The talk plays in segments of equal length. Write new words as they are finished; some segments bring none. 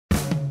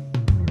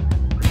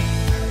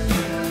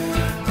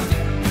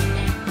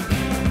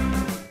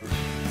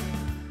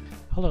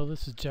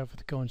This is Jeff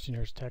with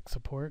GoEngineer's Tech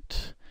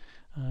Support.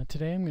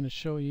 Today I'm going to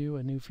show you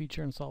a new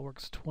feature in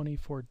SOLIDWORKS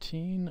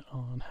 2014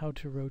 on how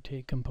to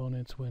rotate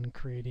components when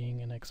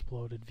creating an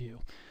exploded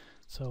view.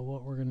 So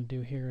what we're going to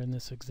do here in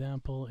this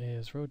example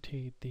is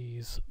rotate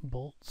these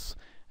bolts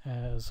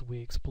as we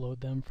explode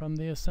them from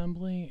the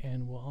assembly,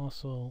 and we'll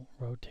also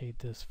rotate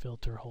this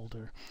filter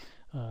holder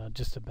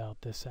just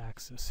about this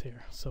axis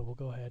here. So we'll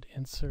go ahead,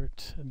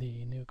 insert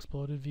the new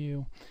exploded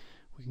view.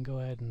 We can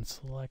go ahead and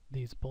select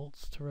these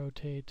bolts to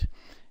rotate,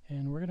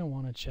 and we're going to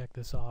want to check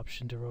this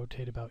option to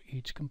rotate about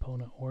each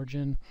component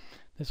origin.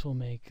 This will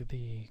make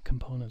the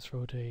components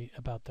rotate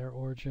about their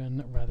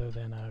origin rather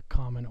than a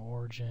common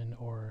origin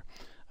or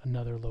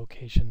another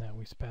location that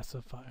we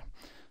specify.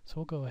 So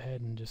we'll go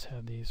ahead and just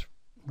have these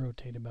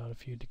rotate about a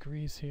few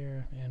degrees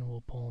here, and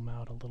we'll pull them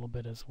out a little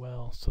bit as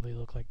well so they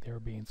look like they're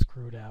being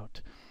screwed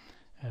out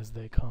as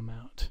they come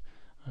out.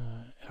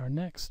 Our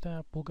next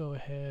step, we'll go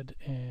ahead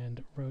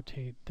and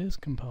rotate this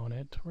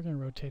component. We're going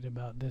to rotate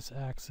about this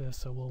axis,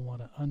 so we'll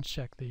want to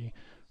uncheck the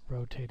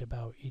rotate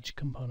about each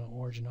component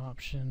origin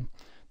option.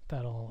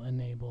 That'll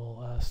enable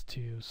us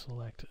to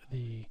select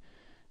the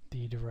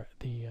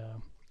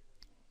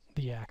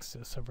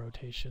axis of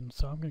rotation.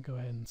 So I'm going to go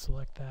ahead and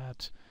select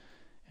that,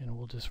 and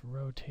we'll just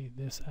rotate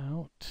this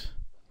out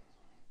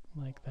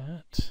like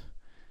that.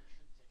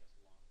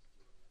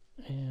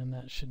 And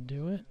that should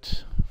do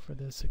it for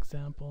this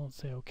example. Let's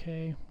say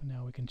OK.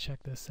 Now we can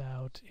check this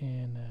out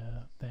in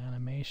the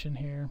animation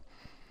here.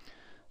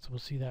 So we'll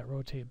see that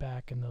rotate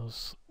back, and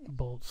those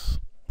bolts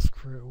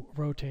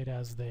rotate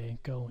as they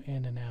go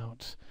in and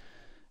out.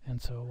 And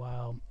so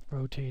while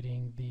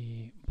rotating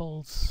the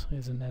bolts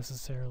isn't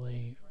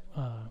necessarily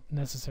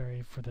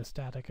necessary for the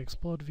static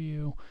explode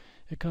view,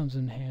 it comes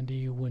in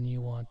handy when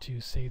you want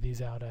to save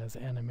these out as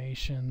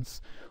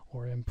animations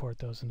or import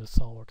those into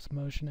SOLIDWORKS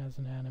Motion as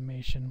an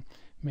animation.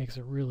 It makes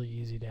it really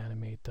easy to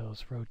animate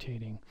those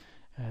rotating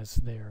as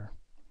they're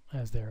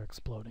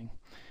exploding.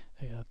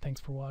 Hey,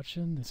 thanks for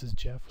watching. This is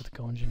Jeff with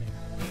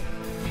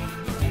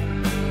GoEngineer.